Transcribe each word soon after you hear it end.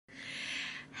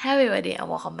Hey everybody, and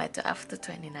welcome back to After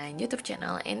 29 YouTube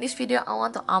channel. In this video I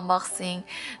want to unboxing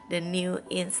the new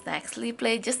Instax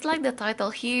LiPlay, just like the title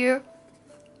here.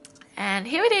 And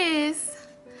here it is.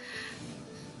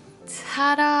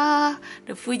 Ta-da!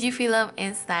 The FujiFilm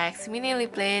Instax Mini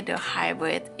LiPlay, the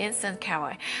hybrid instant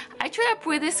camera. Actually, I'm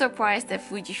pretty surprised that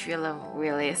FujiFilm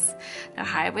released the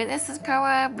hybrid instant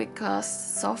camera because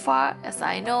so far as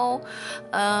I know,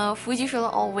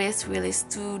 FujiFilm always release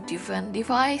two different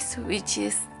devices, which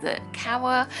is the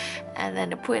camera and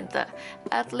then the printer,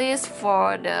 at least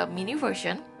for the mini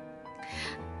version.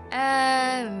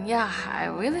 And yeah,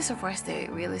 I'm really surprised they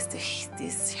released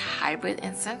this hybrid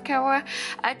instant camera.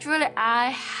 Actually,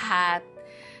 I had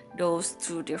those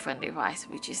two different devices,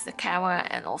 which is the camera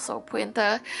and also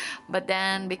printer, but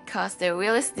then because they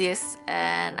released this,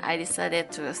 and I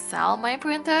decided to sell my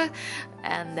printer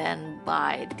and then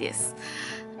buy this.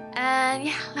 And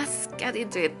yeah, let's get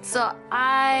into it. So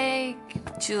I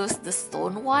choose the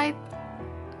stone white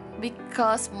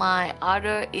because my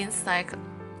other Instax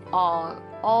are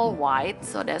all white,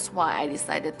 so that's why I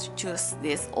decided to choose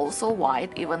this also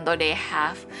white, even though they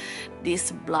have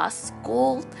this blush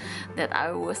gold that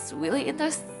I was really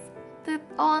interested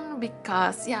on,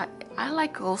 because yeah, I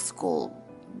like rose gold,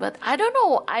 but I don't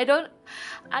know, I don't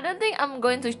think I'm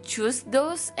going to choose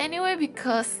those anyway,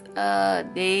 because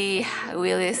they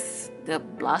release the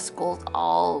blush gold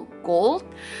all gold,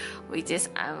 which is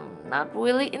I'm not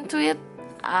really into it.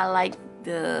 I like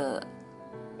the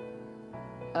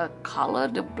color,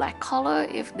 the black color,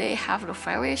 if they have the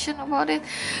variation about it.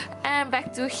 And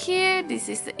back to here, this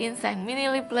is the Instax Mini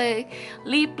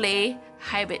LiPlay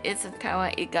hybrid instant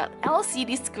camera. It got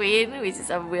LCD screen, which is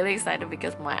I'm really excited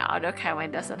because my other camera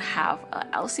doesn't have a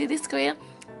LCD screen.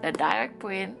 The direct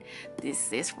print,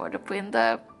 this is for the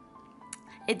printer.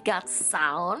 It got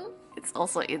sound, it's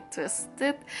also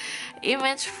interested,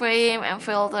 image frame and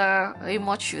filter,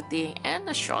 remote shooting, and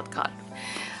a shortcut.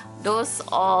 Those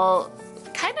all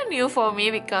kind of new for me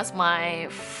because my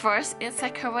first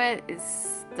Instax camera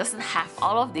doesn't have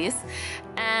all of this,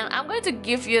 and I'm going to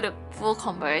give you the full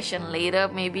comparison later,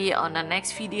 maybe on the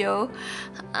next video.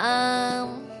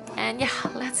 And yeah,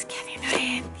 let's get into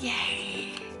it.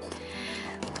 Yay!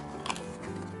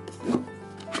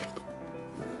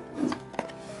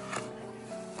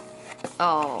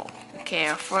 Oh,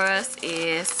 okay. First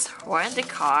is warranty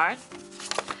card.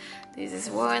 This is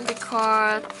warranty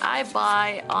card. I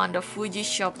buy on the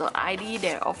fujishop.id,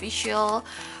 their official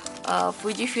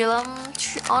Fujifilm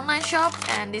online shop,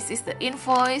 and this is the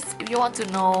invoice if you want to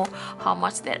know how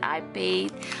much that I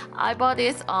paid. I bought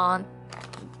this on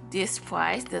this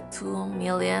price, the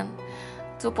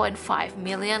 2.5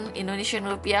 million Indonesian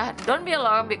rupiah. Don't be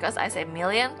alarmed because I say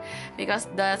million, because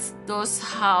those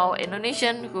how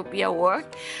Indonesian rupiah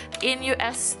work. In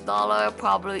US dollar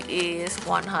probably is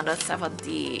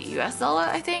 170 US dollar,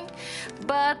 I think,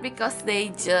 but because they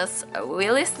just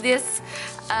released this,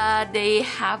 they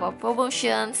have a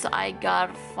promotion, so I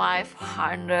got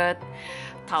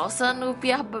 500,000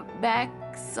 rupiah back,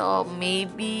 so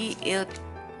maybe it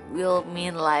will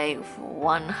mean like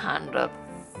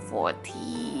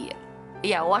 140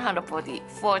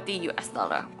 US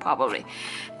dollar probably.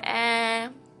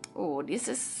 And oh, this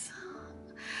is,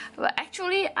 well,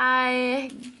 actually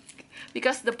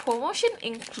because the promotion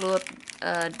include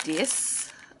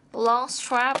this long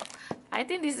strap. I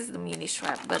think this is the mini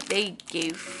strap, but they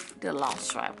gave the long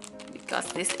strap because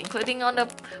this including on the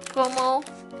promo.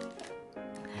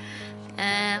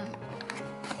 And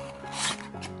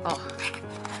oh,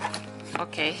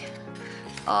 okay.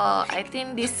 I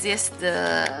think this is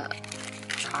the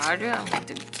charger.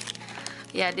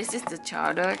 Yeah, this is the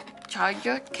charger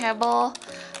cable.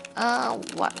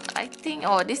 What I think,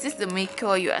 oh, this is the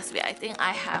micro USB. I think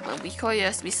I have a micro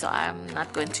USB, so I'm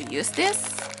not going to use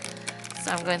this.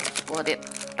 So I'm going to put it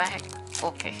back.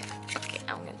 Okay,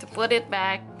 I'm going to put it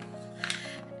back.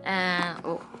 And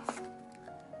oh,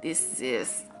 this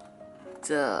is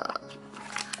the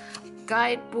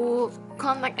guidebook,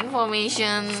 contact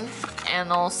information,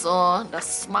 and also the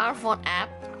smartphone app.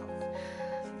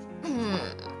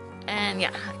 And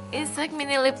yeah, Instax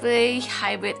Mini LiPlay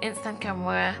hybrid instant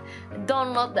camera.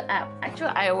 Download the app.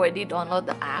 Actually, I already downloaded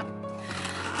the app.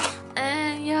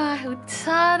 And yeah,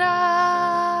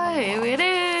 ta-da! Here it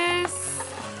is,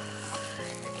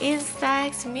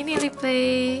 Instax Mini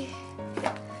LiPlay.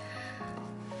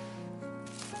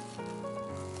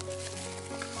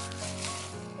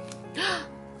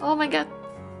 Oh my god.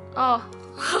 Oh.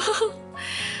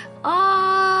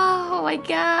 Oh my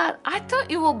god. I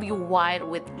thought it will be white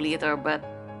with glitter, but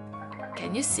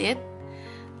can you see it?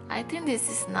 I think this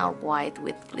is not white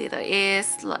with glitter.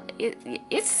 It's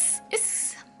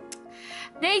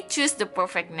they choose the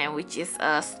perfect name, which is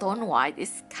stone white.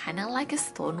 It's kind of like a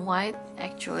stone white.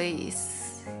 Actually,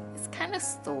 it's kind of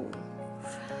stone.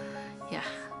 Yeah.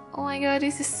 Oh my god,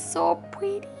 this is so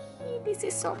pretty. This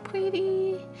is so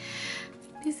pretty.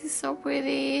 This is so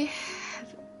pretty.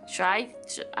 Should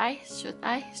I?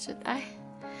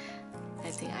 I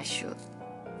think I should.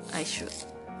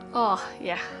 Oh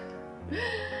yeah.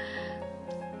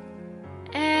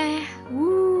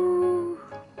 Woo.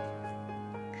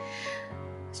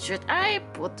 Should I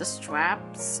put the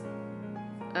straps?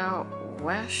 Oh,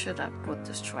 where should I put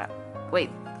the strap? Wait.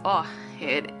 Oh,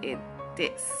 here it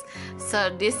is.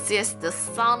 So this is the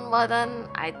sound button.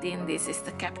 I think this is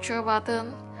the capture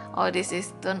button. Or this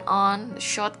is turn on, the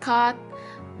shortcut,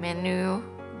 menu,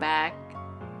 back,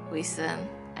 recent,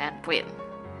 and print.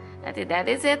 I think that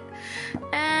is it.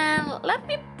 And let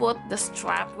me put the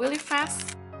strap really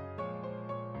fast.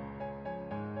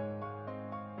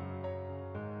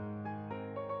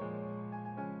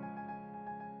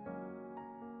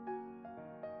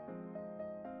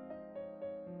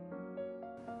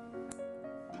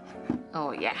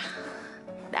 Oh yeah,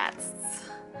 that's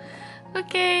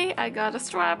okay. I got a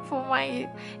strap for my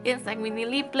Instax Mini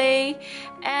LiPlay.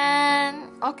 And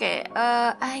okay,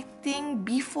 I think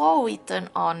before we turn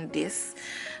on this,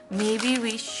 maybe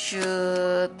we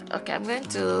should, okay, I'm going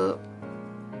to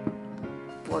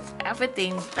put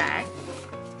everything back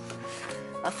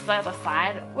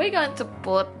aside. We're going to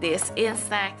put this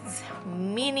Instax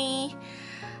Mini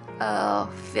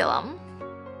film.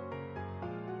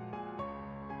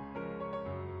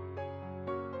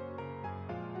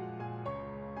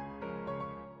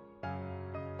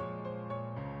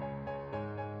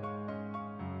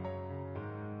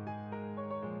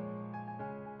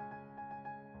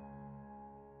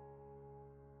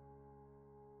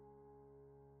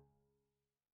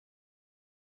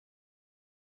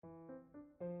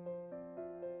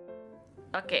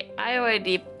 Okay, I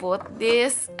already put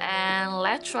this, and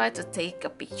let's try to take a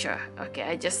picture. Okay,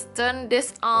 I just turn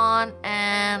this on,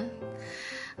 and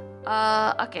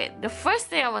okay, the first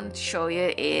thing I want to show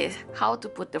you is how to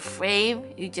put the frame.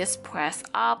 You just press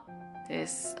up.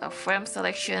 There's a frame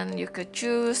selection you could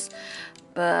choose,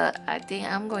 but I think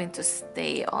I'm going to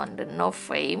stay on the no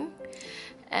frame.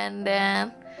 And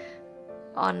then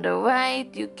on the right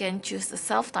you can choose the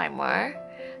self timer,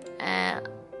 and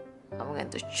I'm going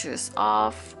to choose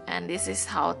off. And this is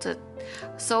how to,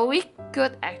 so we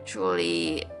could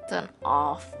actually turn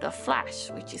off the flash,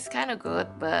 which is kind of good,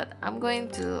 but I'm going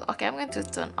to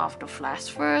turn off the flash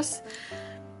first.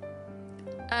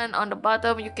 And on the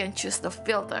bottom you can choose the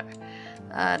filter.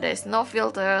 There's no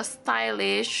filter,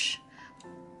 stylish,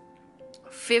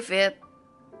 vivid,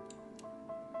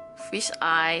 fish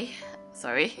eye.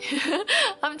 Sorry,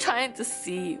 I'm trying to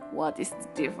see what is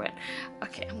different.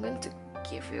 Okay, I'm going to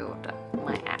give you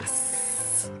my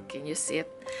ass. Can you see it?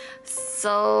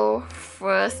 So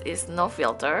first is no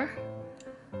filter.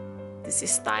 This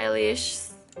is stylish.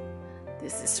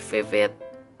 This is vivid.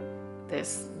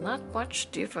 There's not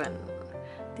much different.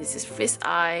 This is fish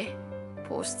eye,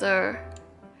 poster,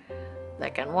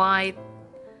 black and white,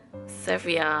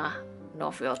 sepia,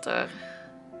 no filter,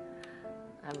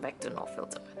 and back to no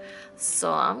filter.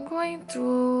 So I'm going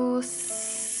to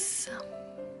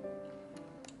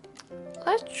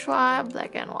let's try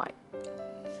black and white.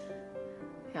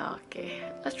 Yeah, okay,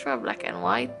 let's try black and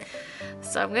white.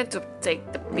 So I'm going to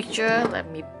take the picture. Let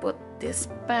me put this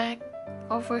back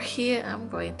over here. I'm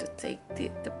going to take the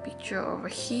picture over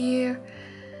here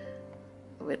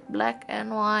with black and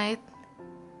white.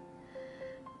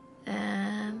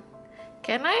 And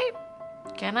can I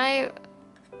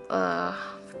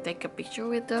take a picture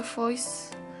with the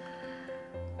voice?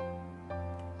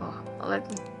 Oh, let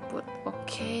me put,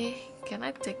 okay, can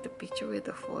I take the picture with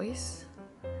the voice?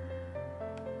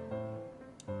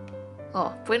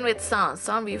 Oh, print with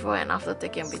sound before and after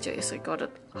taking a picture is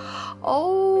recorded.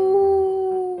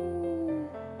 Oh,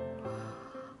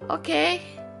 okay.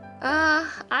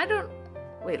 I don't,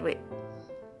 wait,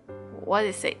 what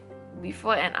is it?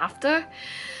 Before and after?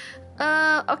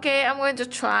 Okay, I'm going to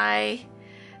try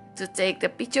to take the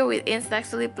picture with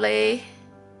Instax LiPlay.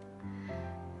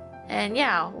 And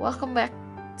yeah, welcome back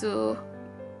to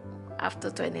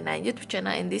After 29 YouTube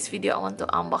channel. In this video, I want to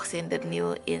unboxing the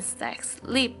new Instax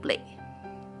LiPlay.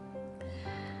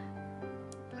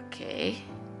 Okay.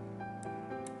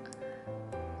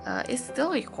 It's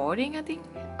still recording, I think.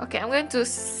 Okay, I'm going to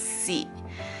see.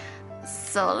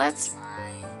 So let's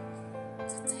try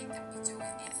to take the picture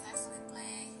with Instax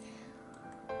LiPlay.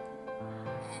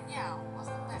 And yeah,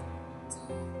 welcome back to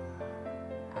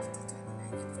After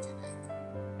 29 YouTube channel.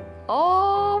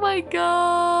 Oh my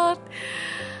god!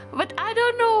 But I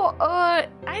don't know.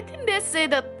 I think they say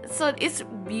that, so it's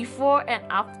before and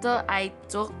after I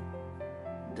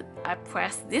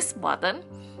pressed this button,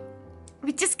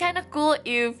 which is kind of cool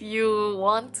if you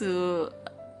want to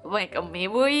make a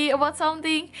memory about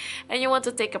something and you want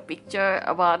to take a picture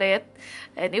about it,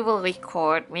 and it will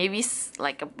record maybe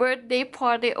like a birthday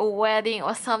party or wedding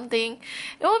or something.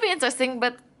 It will be interesting.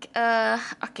 But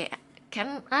okay,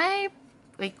 can I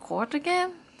record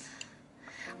again?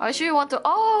 I actually want to,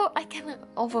 oh, I can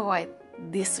override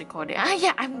this recording.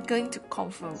 Yeah, I'm going to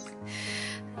confirm.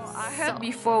 I heard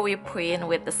before we print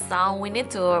with the sound, we need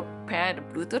to pair the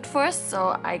Bluetooth first.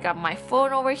 So I got my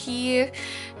phone over here,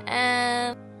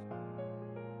 and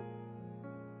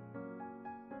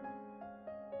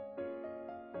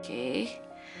okay,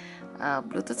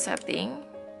 Bluetooth setting.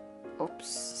 Oops,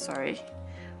 sorry.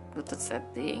 Bluetooth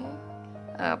setting,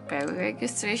 pair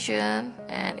registration,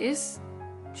 and it's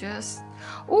just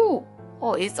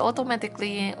it's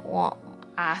automatically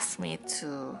asked me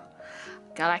to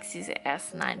Galaxy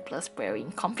S9 Plus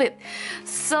pairing complete.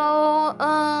 So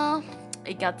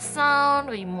it got sound,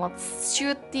 remote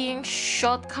shooting,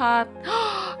 shortcut.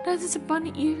 That is a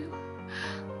bunny ear.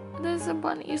 There's a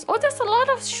bunny ears. Oh, there's a lot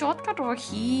of shortcut over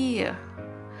here.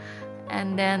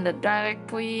 And then the direct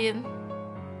print.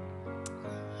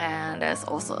 And there's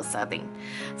also a setting.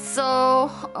 So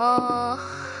I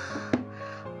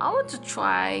want to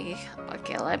try.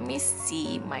 Okay, let me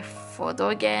see my photo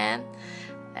again,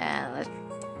 and let's.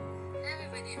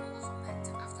 Everybody, welcome back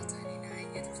to After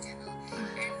 29 YouTube channel,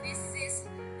 and this is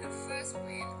the first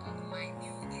print of my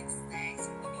new Instax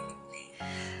mini LiPlay.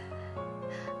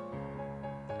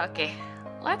 Okay,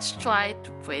 let's try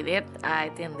to print it. I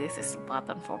think this is the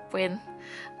button for print.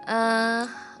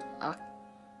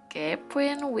 Okay,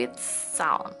 print with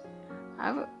sound.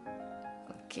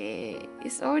 Okay,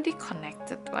 it's already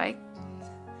connected, right?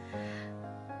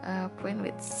 Print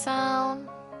with sound.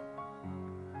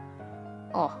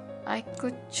 Oh, I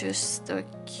could choose the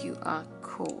QR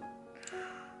code.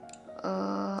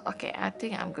 Okay, I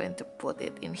think I'm going to put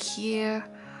it in here.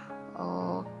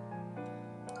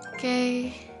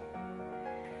 Okay.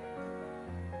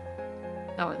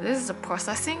 No, this is the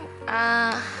processing.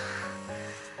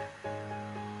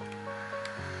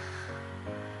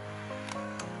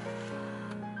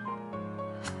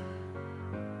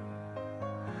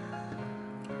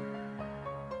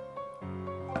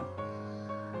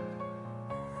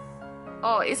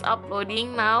 Oh, it's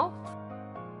uploading now.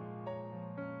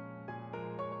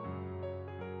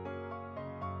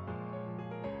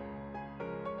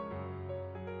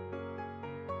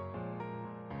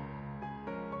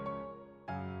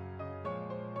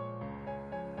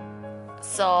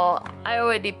 So I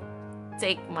already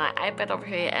take my iPad over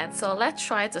here, and so let's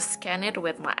try to scan it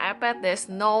with my iPad. There's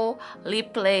no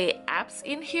LiPlay apps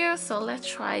in here, so let's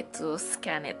try to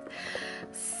scan it.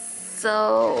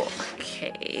 So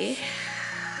okay.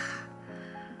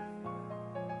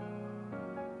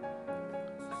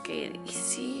 Okay,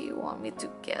 see, you want me to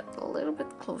get a little bit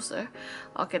closer.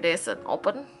 Okay, there's an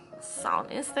open sound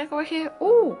Instax over here.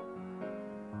 Oh.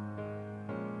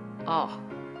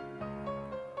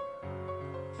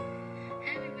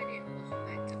 Everybody, welcome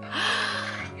back to my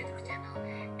YouTube channel,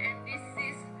 and this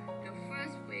is the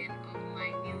first print of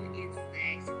my new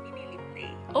Instax mini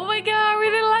LiPlay. Oh my god, I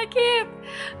really like it.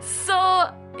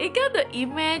 So it got the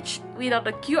image without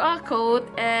the QR code,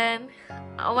 and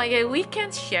oh my god, we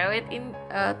can share it in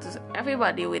to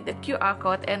everybody with the QR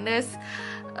code. And there's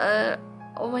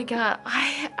oh my god,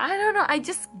 I don't know, I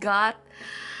just got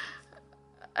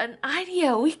an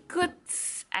idea. We could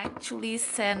actually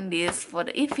send this for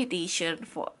the invitation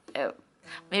for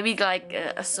maybe like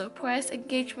a surprise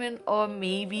engagement, or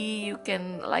maybe you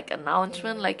can like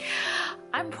announcement like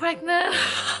I'm pregnant.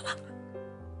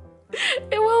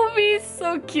 It will be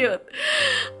so cute.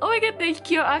 Oh my god, the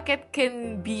QR code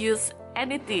can be used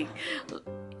anything.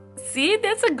 See,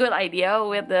 that's a good idea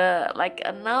with the like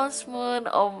announcement,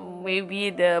 or maybe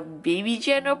the baby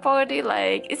gender party,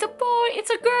 like it's a boy, it's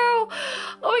a girl.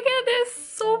 Oh my god, there's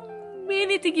so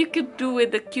many things you can do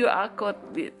with the QR code.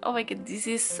 Oh my god, this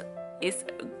is a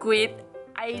great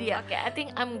idea. Okay, I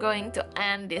think I'm going to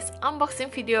end this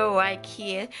unboxing video right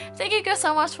here. Thank you guys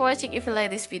so much for watching. If you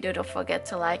like this video, don't forget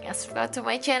to like and subscribe to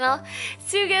my channel.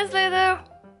 See you guys later.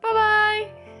 Bye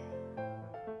bye.